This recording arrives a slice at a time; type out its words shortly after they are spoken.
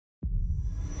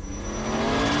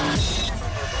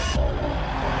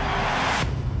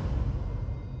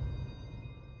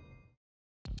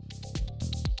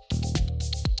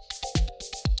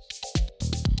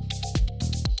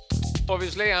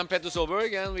Obviously, I'm Peter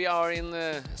Solberg, and we are in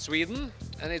Sweden,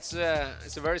 and it's a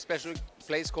very special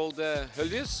place called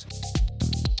Höljes.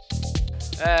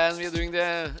 And we're doing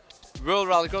the World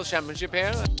Rallycross Championship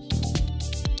here.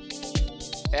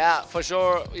 Yeah, for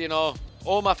sure, you know,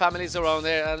 all my family is around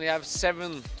here, and we have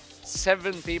seven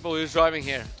people who's driving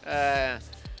here.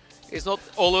 It's not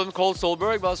all of them called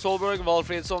Solberg, but Solberg,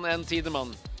 Valfridsson, and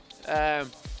Tidemann.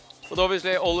 But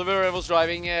obviously Oliver was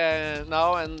driving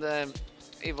now, and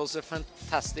it was a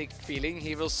fantastic feeling.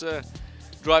 He was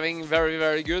driving very,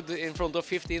 very good in front of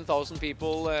 15,000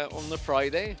 people on the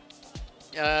Friday.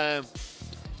 Well,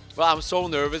 I'm so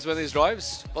nervous when he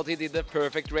drives, but he did a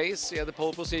perfect race. He had the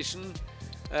pole position,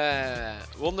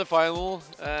 won the final,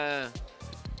 and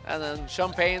then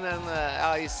champagne, and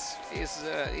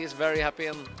he's very happy,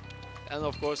 and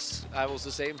of course I was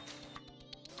the same.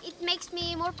 It makes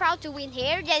me more proud to win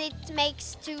here than it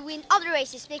makes to win other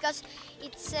races, because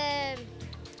it's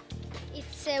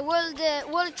a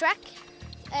world track.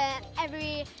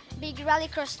 Every big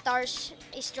rallycross stars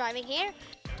is driving here.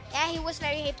 Yeah, he was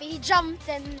very happy. He jumped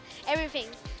and everything.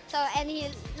 So, and he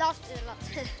laughed a lot.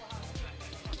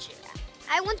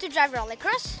 I want to drive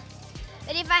rallycross,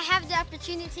 but if I have the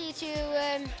opportunity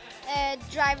to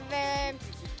drive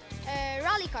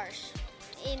rally cars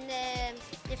in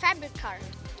the fabric car,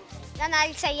 then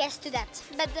I'll say yes to that.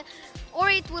 But or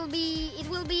it will be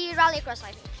rallycross,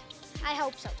 I think. I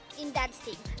hope so, in Dad's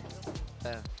team.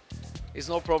 It's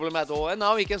no problem at all, and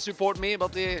now he can support me,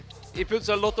 but he puts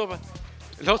a lot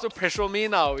of pressure on me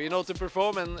now, you know, to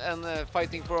perform and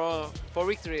fighting for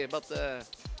victory. But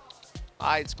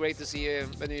it's great to see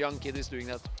when a young kid is doing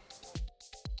that.